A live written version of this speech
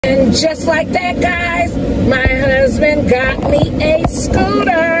And just like that, guys, my husband got me a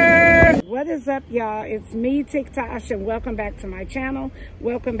scooter. What is up, y'all? It's me, TikToshh, and welcome back to my channel.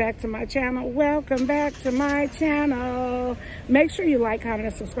 Welcome back to my channel. Welcome back to my channel. Make sure you like, comment,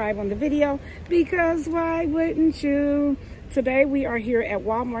 and subscribe on the video, because why wouldn't you? Today we are here at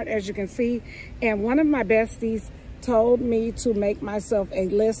Walmart, as you can see, and one of my besties told me to make myself a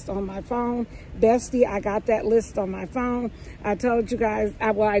list on my phone. Bestie, I got that list on my phone. I told you guys,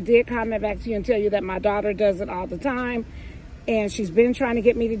 I did comment back to you and tell you that my daughter does it all the time, and she's been trying to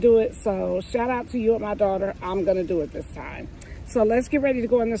get me to do it. So shout out to you and my daughter. I'm gonna do it this time. So let's get ready to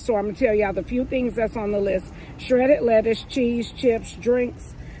go in the store. I'm gonna tell y'all the few things that's on the list: shredded lettuce, cheese, chips,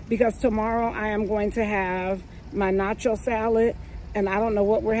 drinks, because tomorrow I am going to have my nacho salad, and I don't know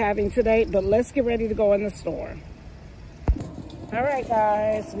what we're having today, but let's get ready to go in the store. All right,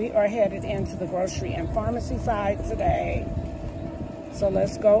 guys, we are headed into the grocery and pharmacy side today. So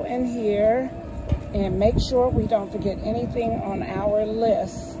let's go in here and make sure we don't forget anything on our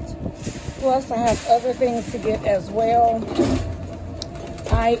list. Plus, I have other things to get as well,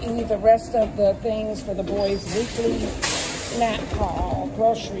 i.e. the rest of the things for the boys' weekly snack haul,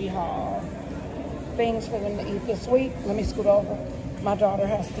 grocery haul, things for them to eat this week. Let me scoot over. My daughter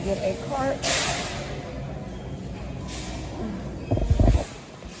has to get a cart.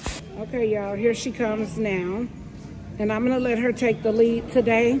 Okay, y'all, here she comes now. And I'm gonna let her take the lead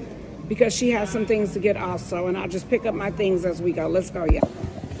today because she has some things to get also. And I'll just pick up my things as we go. Let's go, y'all.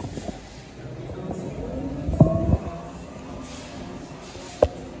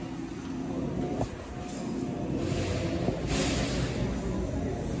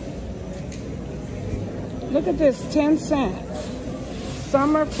 Look at this, 10-cent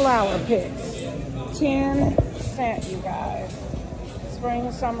summer flower picks. 10 cents, you guys.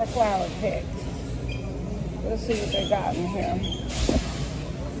 Spring summer flower picks. Let's see what they got in here.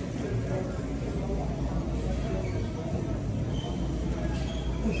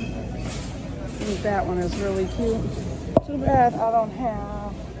 I think that one is really cute. Too bad I don't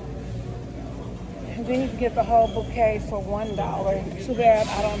have. And then you can get the whole bouquet for $1. Too bad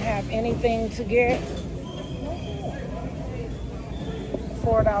I don't have anything to get.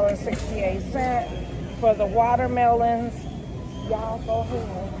 $4.68 for the watermelons. Y'all go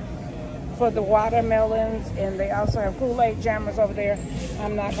ahead. For the watermelons, and they also have Kool-Aid jammers over there.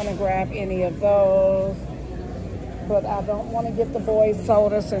 I'm not gonna grab any of those, but I don't want to get the boys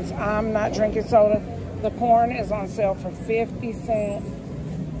soda since I'm not drinking soda. The corn is on sale for 50 cents.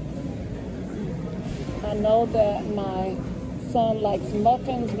 I know that my son likes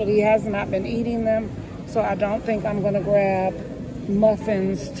muffins, but he has not been eating them, so I don't think I'm gonna grab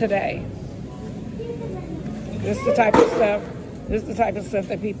muffins today. This is the type of stuff. This is the type of stuff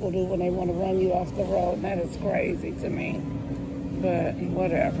that people do when they want to run you off the road, and that is crazy to me. But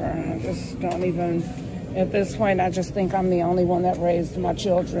whatever, I just don't even, at this point, I just think I'm the only one that raised my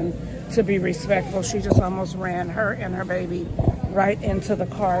children to be respectful. She just almost ran her and her baby right into the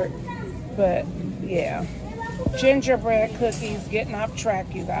cart. But yeah, gingerbread cookies getting off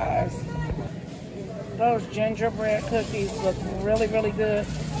track, you guys. Those gingerbread cookies look really, really good.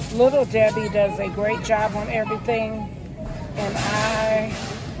 Little Debbie does a great job on everything. And I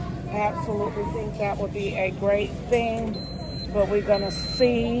absolutely think that would be a great thing. But we're gonna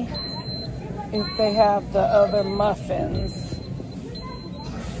see if they have the other muffins.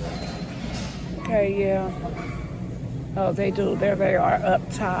 Okay, yeah. Oh, they do. There they are up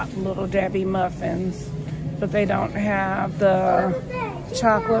top, Little Debbie muffins. But they don't have the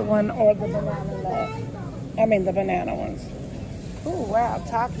chocolate one or the banana nut. I mean the banana ones. Oh, wow,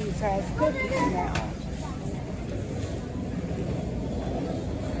 Takis has cookies now.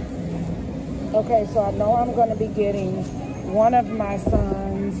 Okay, so I know I'm going to be getting one of my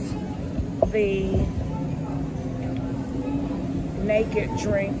sons the naked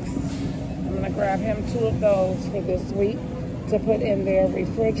drinks. I'm going to grab him 2 of those for this week to put in their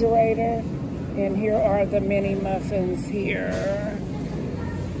refrigerator. And here are the mini muffins here.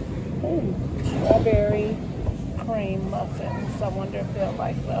 Ooh, strawberry cream muffins. I wonder if they'll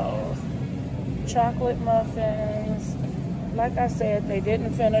like those. Chocolate muffins. Like I said, they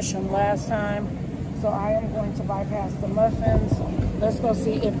didn't finish them last time, so I am going to bypass the muffins. Let's go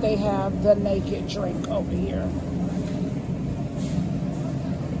see if they have the naked drink over here.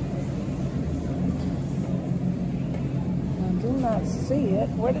 I do not see it.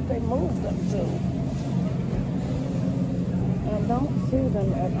 Where did they move them to? I don't see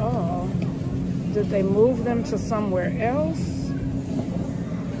them at all. Did they move them to somewhere else?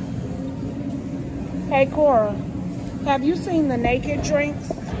 Hey, Cora. Have you seen the naked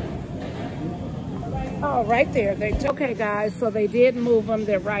drinks? Oh, right there. Okay, guys, so they did move them.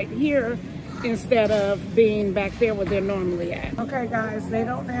 They're right here instead of being back there where they're normally at. Okay, guys, they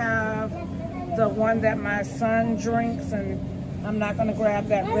don't have the one that my son drinks, and I'm not going to grab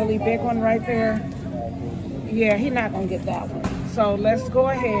that really big one right there. Yeah, he's not going to get that one. So let's go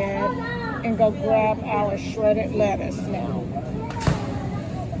ahead and go grab our shredded lettuce now.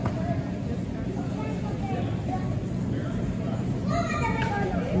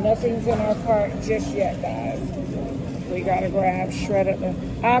 Nothing's in our cart just yet, guys. We gotta grab shredded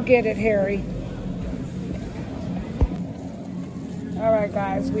lettuce. I'll get it, Harry. All right,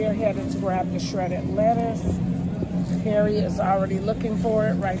 guys, we are headed to grab the shredded lettuce. Harry is already looking for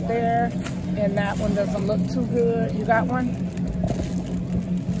it right there. And that one doesn't look too good. You got one?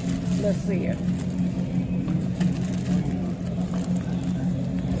 Let's see it.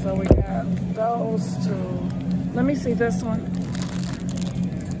 So we got those two. Let me see this one.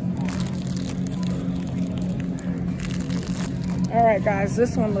 All right, guys,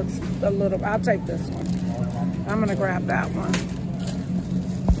 this one looks a little, I'll take this one. I'm gonna grab that one.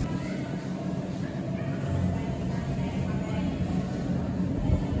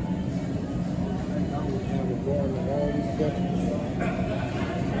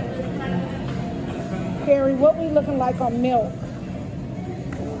 Harry, what we looking like on milk?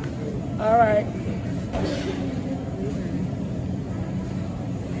 All right.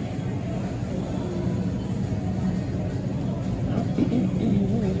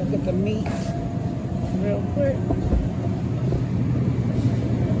 Look at the meat real quick.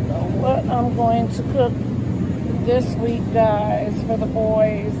 So what I'm going to cook this week, guys, for the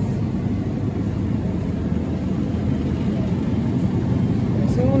boys.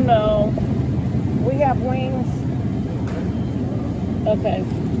 To know, we have wings. Okay,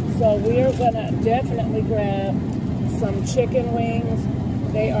 so we are gonna definitely grab some chicken wings.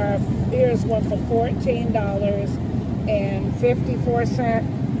 They are, here's one for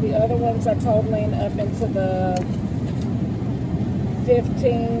 $14.54. The other ones are totaling up into the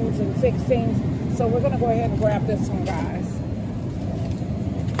 15s and 16s. So we're gonna go ahead and grab this one, guys.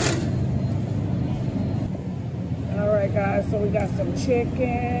 All right, guys, so we got some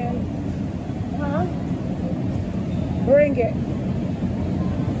chicken. Huh? Bring it.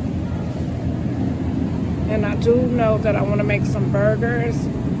 And I do know that I want to make some burgers,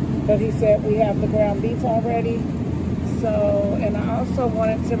 but he said we have the ground beef already. So, and I also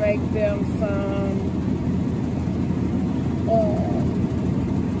wanted to make them some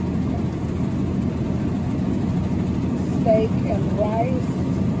steak and rice.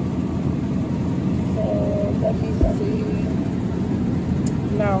 So let me see.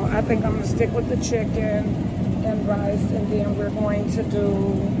 No, I think I'm gonna stick with the chicken and rice, and then we're going to do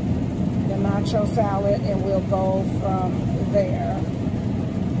the nacho salad, and we'll go from there.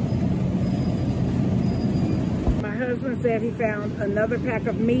 My husband said he found another pack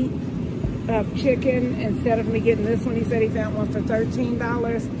of meat, of chicken. Instead of me getting this one, he said he found one for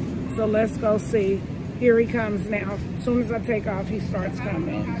 $13. So let's go see. Here he comes now. As soon as I take off, he starts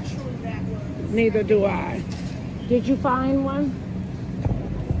coming. Neither do I. Did you find one?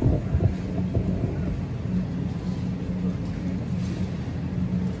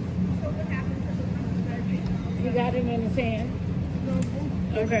 You got it in his hand?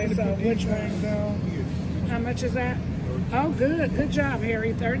 Okay, so which one go? How much is that? Oh, good. Good job,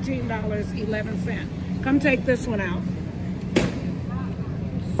 Harry. $13.11. Come take this one out.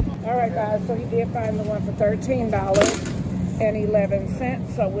 All right, guys, so he did find the one for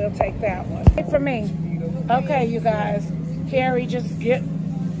 $13.11, so we'll take that one. Wait for me. Okay, you guys. Harry, just get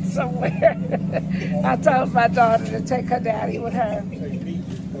somewhere. I told my daughter to take her daddy with her.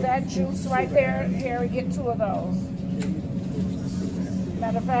 That juice right there, Harry, get 2 of those.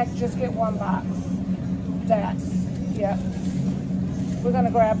 Matter of fact, just get 1 box. That, yeah. We're gonna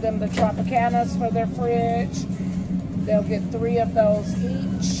grab them the Tropicanas for their fridge. They'll get 3 of those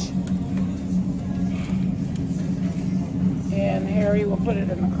each. And Harry will put it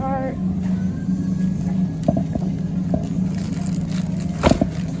in the cart.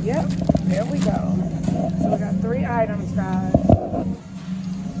 Yep, there we go. So we got 3 items, guys.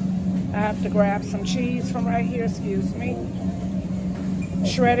 I have to grab some cheese from right here, excuse me.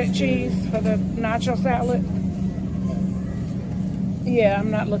 Shredded cheese for the nacho salad. Yeah,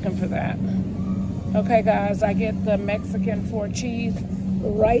 I'm not looking for that. Okay, guys, I get the Mexican 4 cheese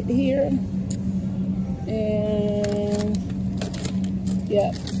right here. And,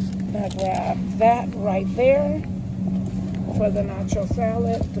 yep, I grab that right there for the nacho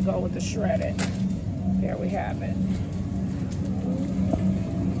salad to go with the shredded. There we have it.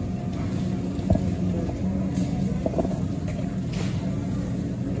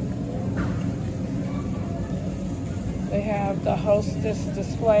 have the hostess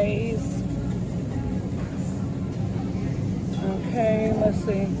displays. Okay, let's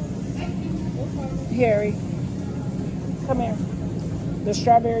see. Harry, come here. The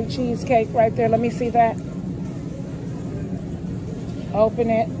strawberry cheesecake right there. Let me see that. Open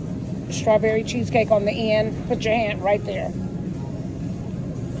it. Strawberry cheesecake on the end. Put your hand right there.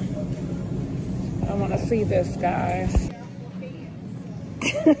 I want to see this, guys.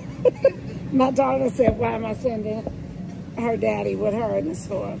 My daughter said, why am I sending her daddy with her in the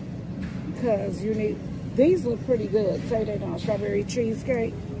store? Because you need, these look pretty good. Say they don't. Strawberry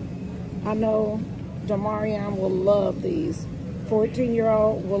cheesecake. I know Damarian will love these.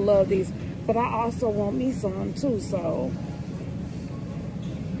 14-year-old will love these. But I also want me some too, so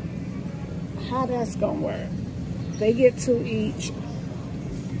how that's gonna work? They get 2 each.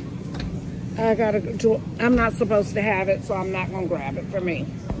 I gotta do, I'm not supposed to have it, so I'm not gonna grab it for me.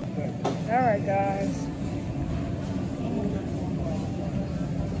 All right, guys.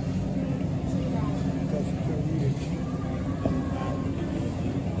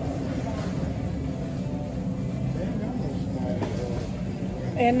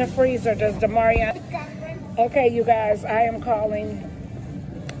 In the freezer, does Damarian? Okay, you guys, I am calling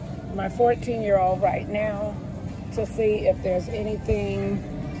my 14-year-old right now to see if there's anything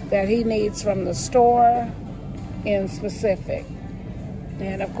that he needs from the store in specific.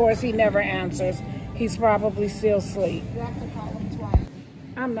 And of course, he never answers. He's probably still asleep. You have to call him twice.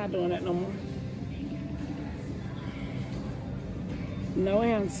 I'm not doing it no more. No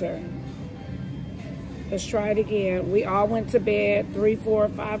answer. Let's try it again. We all went to bed 3, 4,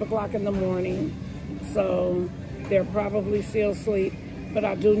 5 o'clock in the morning. So they're probably still asleep. But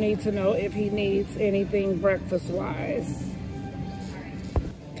I do need to know if he needs anything breakfast-wise.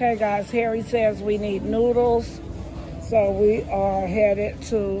 Okay, guys, Harry says we need noodles. So we are headed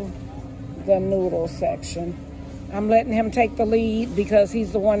to the noodle section. I'm letting him take the lead because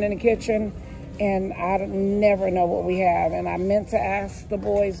he's the one in the kitchen. And I never know what we have. And I meant to ask the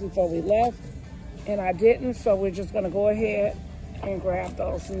boys before we left. And I didn't, so we're just gonna go ahead and grab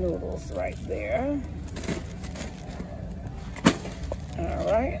those noodles right there. All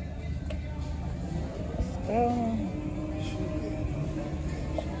right, let's go.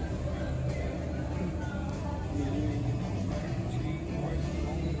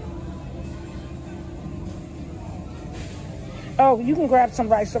 Oh, you can grab some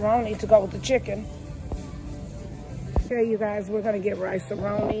rice-a-roni to go with the chicken. Okay, you guys, we're gonna get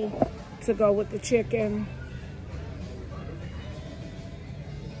rice-a-roni to go with the chicken.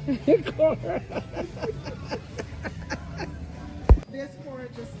 This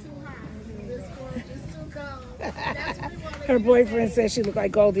porridge is too hot. This porridge is too cold. That's what we want to Her boyfriend said she looked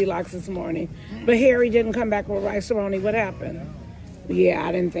like Goldilocks this morning. But Harry didn't come back with rice-a-roni. What happened? Yeah,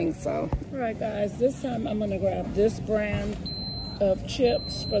 I didn't think so. All right, guys, this time I'm gonna grab this brand of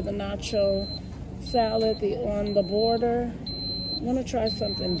chips for the nacho salad, the On the Border. I'm gonna try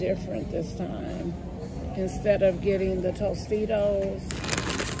something different this time. Instead of getting the Tostitos,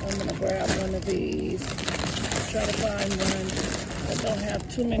 I'm gonna grab one of these. Try to find one that don't have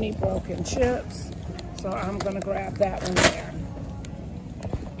too many broken chips. So I'm gonna grab that one there.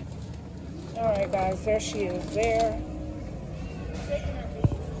 All right, guys, there she is there. Chicken or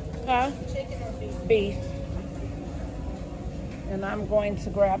beef? Huh? Chicken or beef? Beef. And I'm going to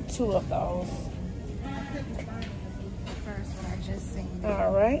grab 2 of those.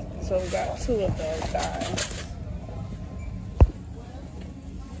 All right, so we got 2 of those, guys.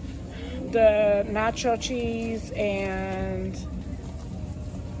 The nacho cheese, and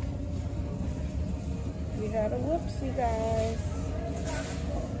we had a whoopsie, guys.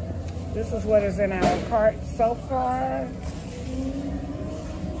 This is what is in our cart so far.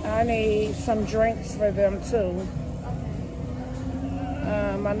 I need some drinks for them too.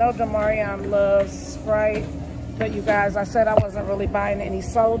 I know Damarian loves Sprite. But you guys, I said I wasn't really buying any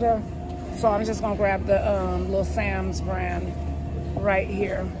soda, so I'm just gonna grab the Little Sam's brand right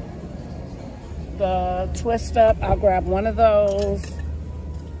here. The Twist Up, I'll grab one of those,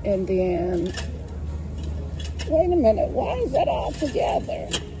 and then, wait a minute, why is that all together?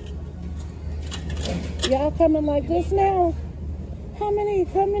 Y'all coming like this now? How many?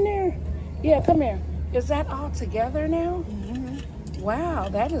 Come in here. Yeah, come here. Is that all together now? Mm-hmm. Wow,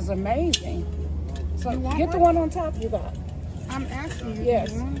 that is amazing. So get the one on top you got. I'm asking you.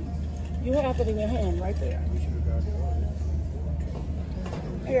 Yes. You have it in your hand right there.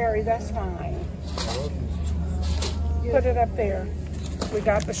 Harry, that's fine. Put it up there. We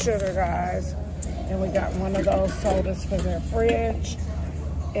got the sugar, guys. And we got one of those sodas for their fridge.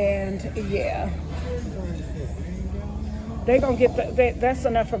 And yeah. They're going to get, that's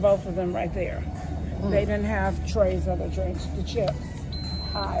enough for both of them right there. They didn't have trays of the drinks, the chips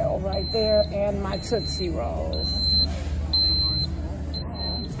aisle right there, and my Tootsie Rolls.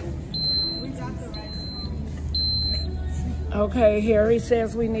 Okay, Harry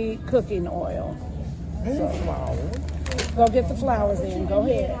says we need cooking oil. So, go get the flowers in. Go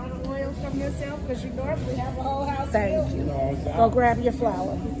ahead. Oil from yourself because you normally have a whole house. Thank you. Go grab your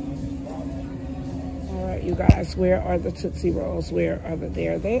flour. All right, you guys, where are the Tootsie Rolls? Where are they?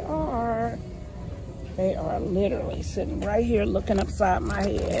 There they are. They are literally sitting right here looking upside my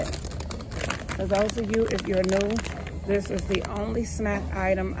head. For those of you, if you're new, this is the only snack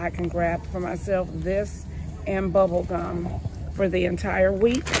item I can grab for myself. This and bubble gum for the entire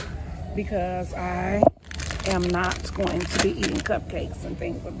week because I am not going to be eating cupcakes and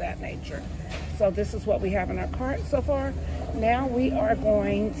things of that nature. So this is what we have in our cart so far. Now we are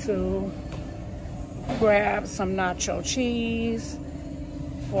going to grab some nacho cheese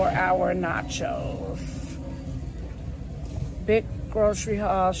for our nachos. Big grocery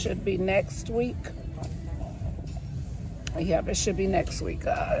haul should be next week. Yeah, it should be next week,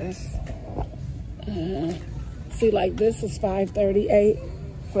 guys. See, like this is $5.38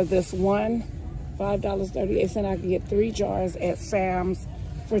 for this one. $5.38. I can get 3 jars at Sam's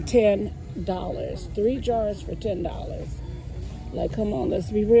for $10. 3 jars for $10. Like, come on,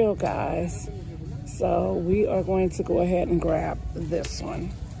 let's be real, guys. So we are going to go ahead and grab this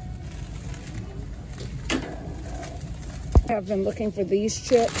one. I've been looking for these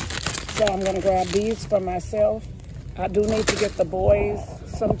chips, so I'm going to grab these for myself. I do need to get the boys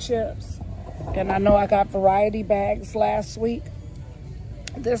some chips. And I know I got variety bags last week.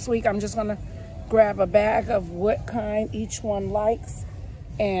 This week I'm just going to grab a bag of what kind each one likes.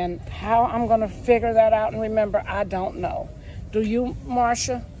 And how I'm going to figure that out, and remember, I don't know. Do you,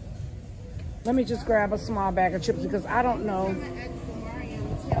 Marsha? Let me just grab a small bag of chips because I don't know.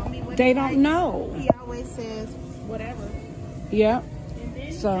 They don't know. He always says whatever. Yeah. And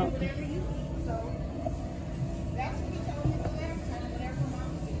then So whatever you eat. So that's what he told me the last time. Whatever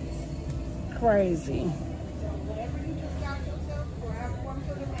mom eats. crazy. So whatever you just got yourself, grab one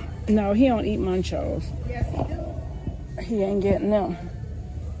for the next. No, he don't eat Munchos. Yes, he do. He ain't getting them.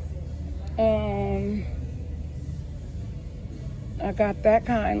 I got that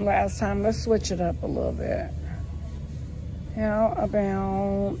kind last time. Let's switch it up a little bit. How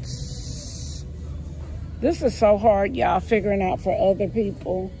about... This is so hard, y'all, figuring out for other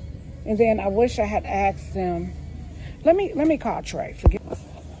people. And then I wish I had asked them. Let me call Trey. Forget.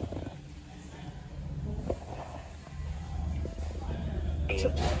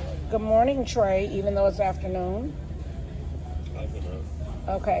 Good morning, Trey, even though it's afternoon.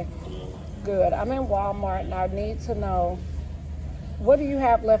 Okay, good. I'm in Walmart and I need to know, what do you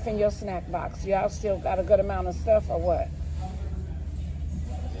have left in your snack box? Y'all still got a good amount of stuff or what?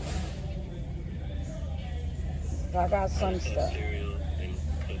 I got some stuff. Cereal and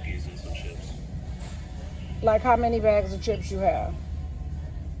cookies and some chips. Like how many bags of chips you have?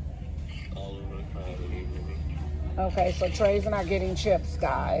 All of them probably maybe. Okay, so Trey's not getting chips,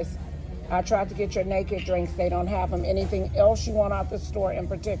 guys. I tried to get your naked drinks. They don't have them. Anything else you want out the store in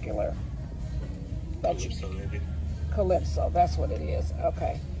particular? Calypso maybe. Calypso, that's what it is.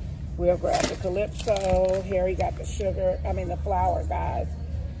 Okay, we'll grab the Calypso. Harry got the sugar, the flour, guys.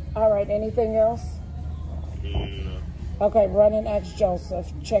 All right, anything else? No. Okay, run and ask Joseph.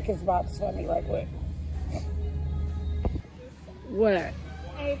 Check his box for me right quick. What?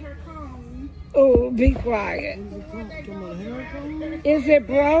 Ate her cone. Oh, be quiet. Is it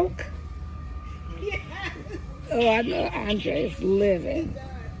broke? Oh, I know Andre's living.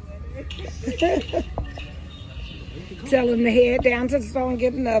 Tell him to head down to the store and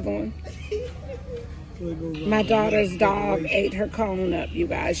get another one. My daughter's dog ate her cone up, you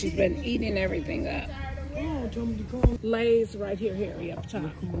guys. She's been eating everything up. Lay's right here, Harry, up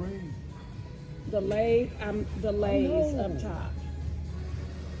top. The Lay's up top.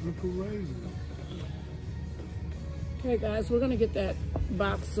 Okay, guys, we're gonna get that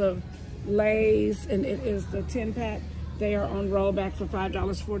box of Lay's, and it is the 10-pack. They are on rollback for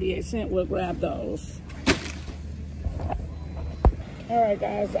 $5.48. We'll grab those. All right,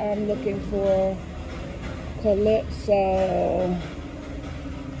 guys, I'm looking for Calypso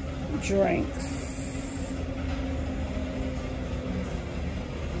drinks.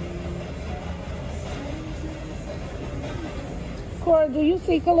 Cora, do you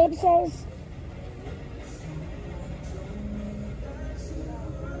see Calypsos?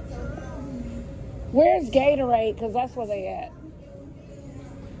 Where's Gatorade? Because that's where they at.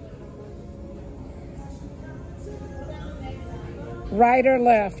 Right or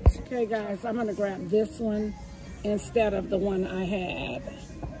left? Okay, guys, I'm going to grab this one instead of the one I had.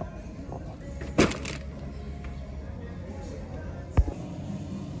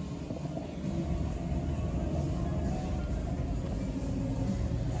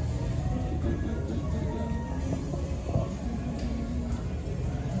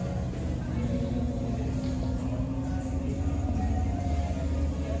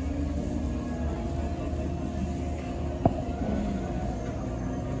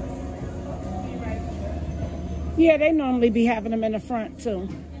 Yeah, they normally be having them in the front too.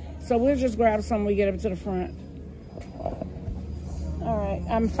 So we'll just grab some when we get up to the front. All right,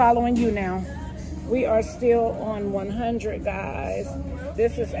 I'm following you now. We are still on 100, guys.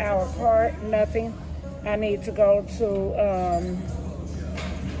 This is our cart, nothing. I need to go to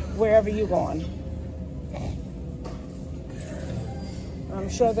wherever you're going. I'm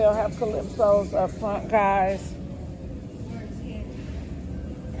sure they'll have calypsos up front, guys.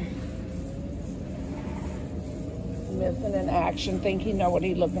 Missing in action, think he know what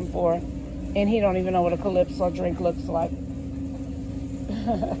he's looking for. And he don't even know what a calypso drink looks like.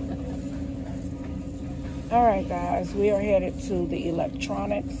 All right, guys, we are headed to the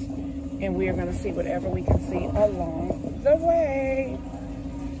electronics, and we are going to see whatever we can see along the way.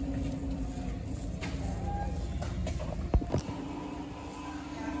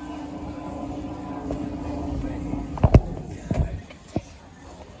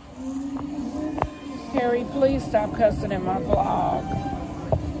 Harry, please stop cussing in my vlog.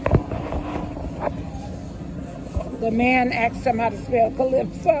 The man asked him how to spell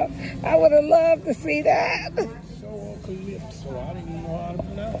calypso. I would have loved to see that. So calypso, I didn't even know how to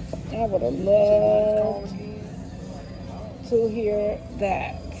pronounce it. I would have loved to hear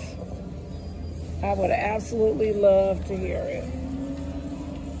that. I would have absolutely loved to hear it.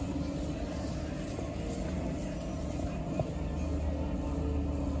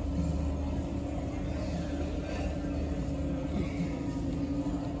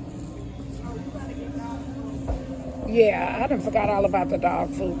 Yeah, I done forgot all about the dog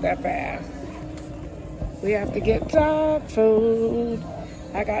food that fast. We have to get dog food.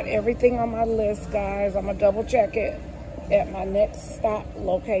 I got everything on my list, guys. I'm gonna double check it at my next stop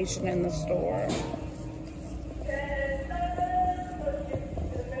location in the store.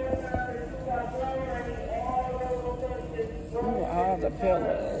 Ooh, all the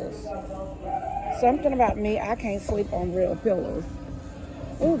pillows. Something about me, I can't sleep on real pillows.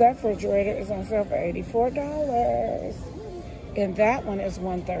 Ooh, that refrigerator is on sale for $84. And that one is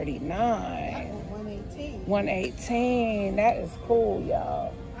 $139. $118. $118. That is cool,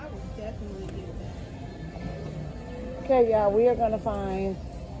 y'all. I would definitely do that. Okay, y'all, we are going to find...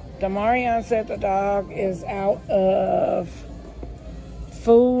 Damarion said the dog is out of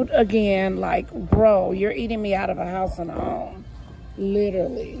food again. Like, bro, you're eating me out of a house and a home.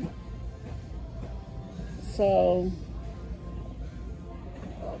 Literally. So...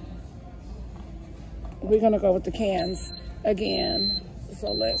 we're gonna go with the cans again.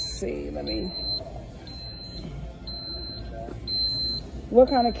 So let's see, what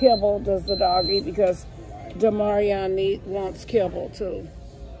kind of kibble does the dog eat? Because Damarion wants kibble too.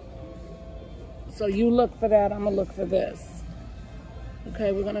 So you look for that, I'm gonna look for this.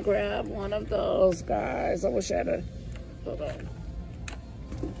 Okay, we're gonna grab one of those, guys. I wish I had a, hold on.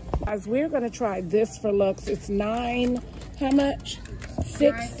 Guys, we're gonna try this for looks. It's how much?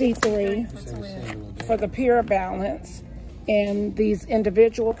 63 for the Pure Balance. And these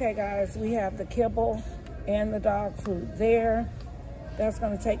individual, okay guys, we have the kibble and the dog food there. That's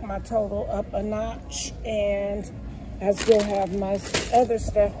gonna take my total up a notch, and I still have my other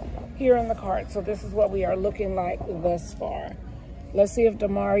stuff here in the cart. So this is what we are looking like thus far. Let's see if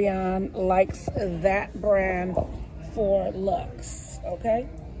Damarion likes that brand for Lux, okay?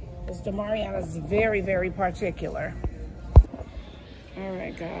 Because Damarion is very, very particular. All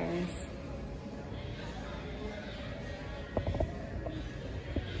right, guys.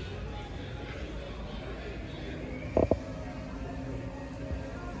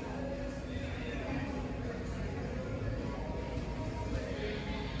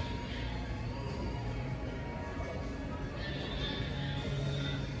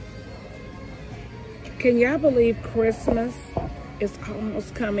 Can y'all believe Christmas is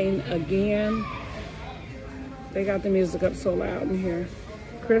almost coming again? They got the music up so loud in here.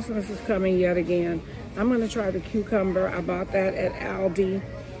 Christmas is coming yet again. I'm gonna try the cucumber. I bought that at Aldi.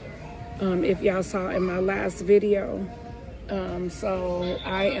 If y'all saw in my last video. So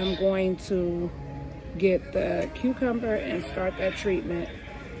I am going to get the cucumber and start that treatment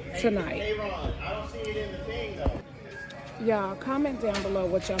tonight. Hey Ron, I don't see it in the thing though. Y'all comment down below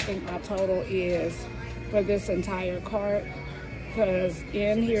what y'all think my total is for this entire cart. Because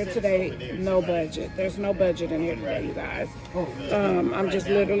in here today, no budget. There's no budget in here today, you guys. I'm just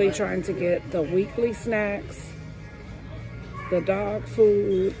literally trying to get the weekly snacks, the dog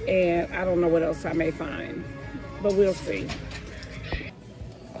food, and I don't know what else I may find. But we'll see.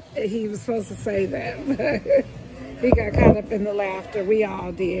 He was supposed to say that, but he got caught up in the laughter. We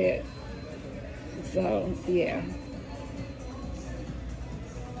all did. So, yeah.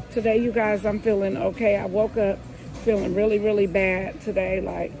 Today, you guys, I'm feeling okay. I woke up feeling really, really bad today.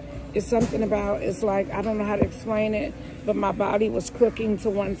 Like, It's something about, it's like, I don't know how to explain it, but my body was crooking to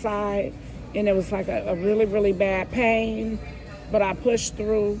one side, and it was like a really, really bad pain. But I pushed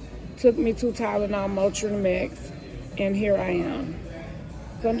through, took me 2 Tylenol, Motrin mix, and here I am.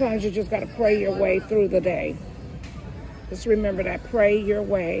 Sometimes you just got to pray your way through the day. Just remember that, pray your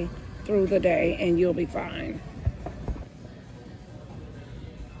way through the day, and you'll be fine.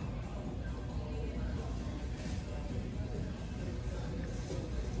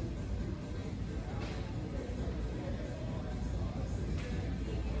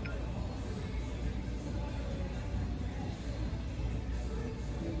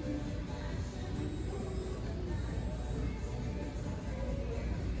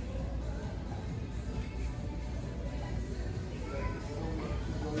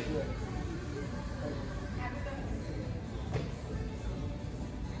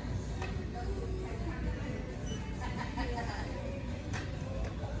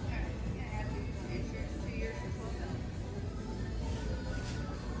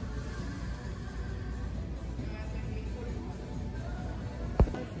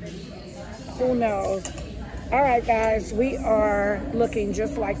 Who knows? All right, guys, we are looking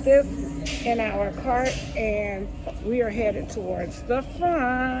just like this in our cart, and we are headed towards the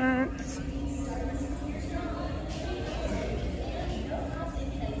front.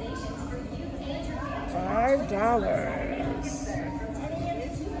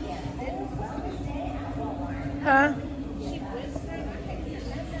 $5. Huh?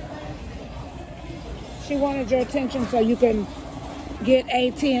 She wanted your attention so you can get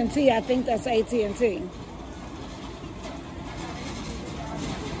AT&T. I think that's AT&T.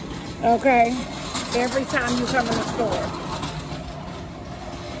 Okay? Every time you come in the store.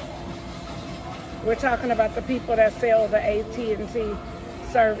 We're talking about the people that sell the AT&T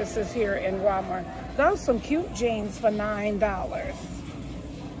services here in Walmart. Those some cute jeans for $9.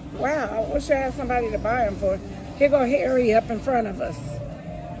 Wow, I wish I had somebody to buy them for. Here go Harry up in front of us.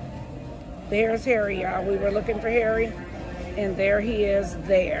 There's Harry, y'all. We were looking for Harry. And there he is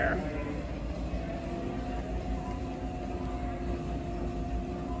there.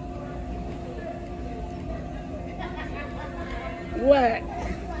 What?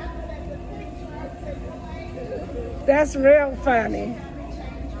 That's real funny.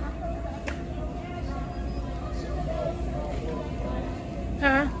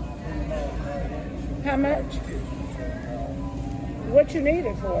 Huh? How much? What you need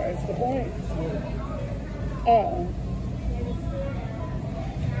it for is the point. Oh.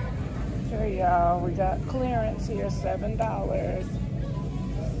 Here, y'all, we got clearance here, $7.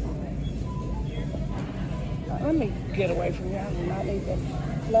 Let me get away from you. I do not need them.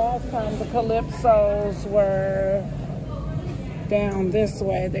 Last time the Calypsos were down this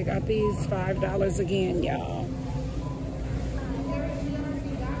way. They got these $5 again, y'all.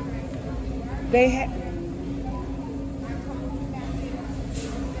 They have.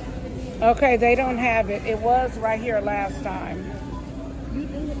 Okay, they don't have it. It was right here last time.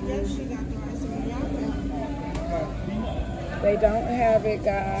 They don't have it,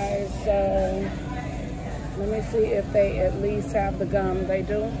 guys, so let me see if they at least have the gum. They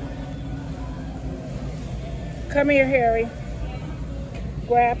do. Come here, Harry.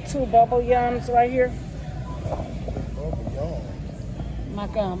 Grab 2 bubble yums right here. Bubble yum. My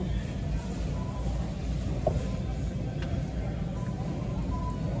gum.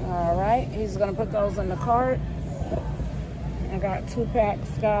 All right, he's gonna put those in the cart. I got 2 packs,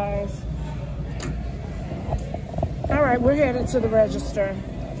 guys. All right, we're headed to the register.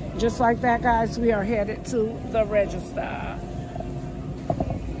 Just like that, guys, we are headed to the register.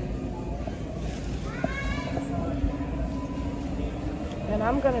 And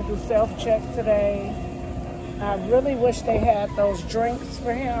I'm gonna do self-check today. I really wish they had those drinks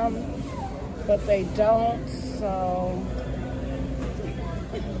for him, but they don't, so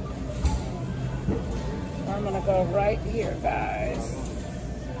I'm gonna go right here, guys.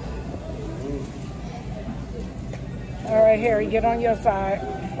 All right, Harry, get on your side.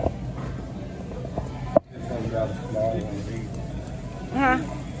 Huh?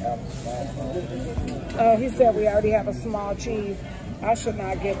 Oh, he said we already have a small cheese. I should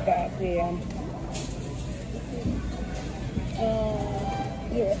not get that then.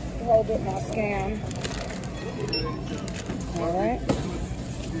 Here, hold it, my scan. All right.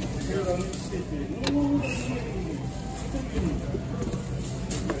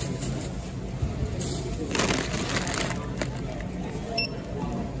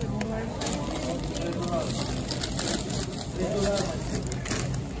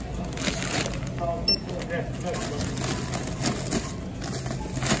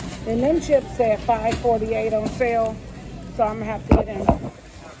 And them chips at $5.48 on sale, so I'm gonna have to get him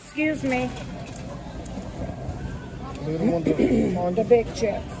Excuse me. The The big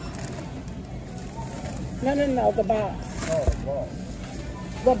chips. No, the box. Oh, the ball.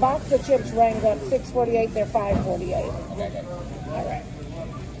 The box of chips rang up $6.48. They're $5.48. Okay. All right.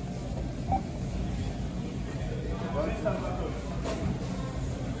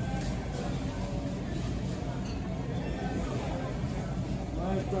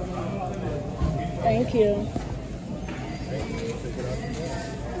 Thank you.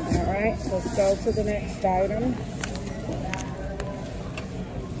 All right, let's go to the next item.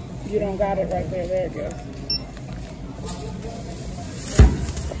 You don't got it right there. There it goes.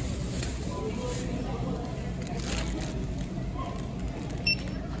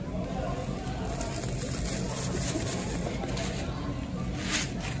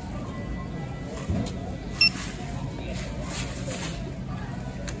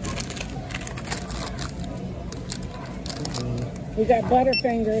 We got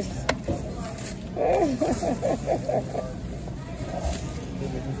Butterfingers.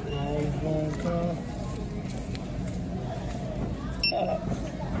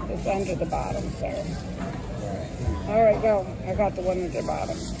 It's under the bottom, sir. All right, go. I got the one at the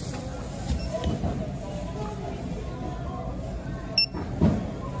bottom.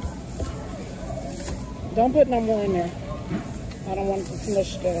 Don't put no more in there. I don't want to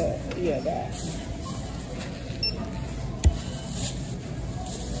smush the, that.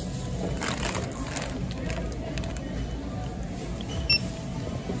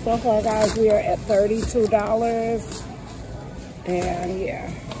 So far, guys, we are at $32. And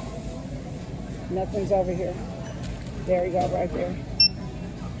yeah, nothing's over here. There you go, right there.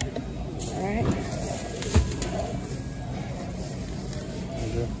 All right.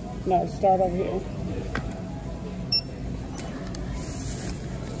 No, start over here.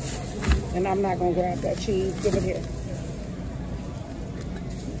 And I'm not gonna grab that cheese. Give it here.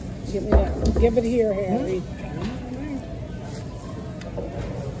 Give me that. Give it here, Harry.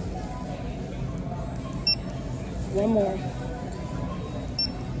 One more.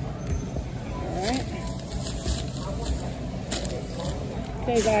 All right.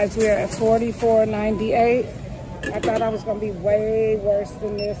 Okay, guys, we are at $44.98. I thought I was gonna be way worse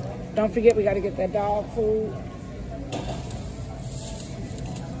than this. Don't forget, we got to get that dog food.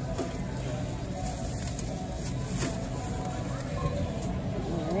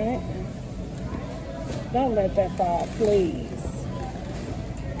 All right. Don't let that fall, please.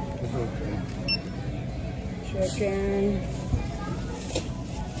 Chicken.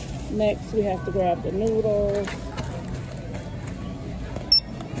 Next, we have to grab the noodles.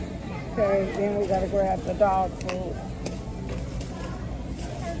 Okay, then we gotta grab the dog food.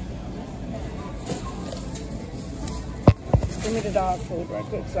 Give me the dog food right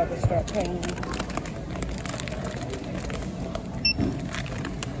quick so I can start paying.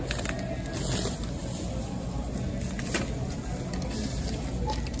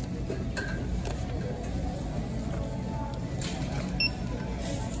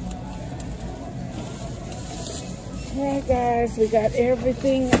 Alright guys, we got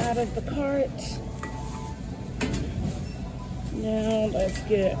everything out of the cart. Now let's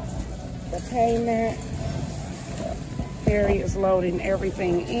get the payment. Harry is loading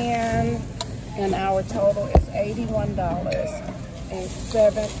everything in, and our total is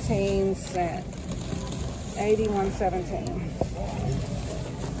 $81.17.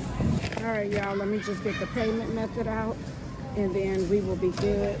 $81.17. Alright y'all, let me just get the payment method out, and then we will be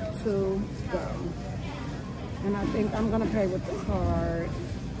good to go. And I think I'm gonna pay with the card.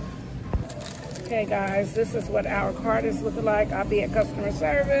 Okay guys, this is what our card is looking like. I'll be at customer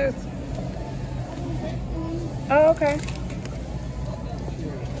service. Oh, okay.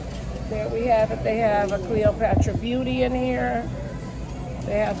 There we have it. They have a Cleopatra Beauty in here.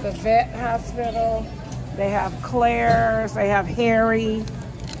 They have the vet hospital. They have Claire's. They have Harry.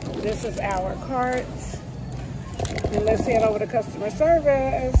 This is our cart. And let's head over to customer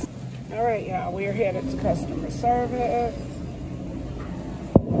service. All right, y'all, we are headed to customer service.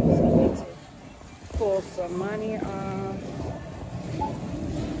 So let's pull some money off.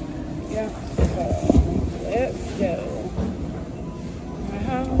 Yeah, so let's go.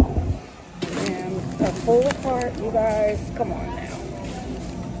 And a full cart, you guys, come on now.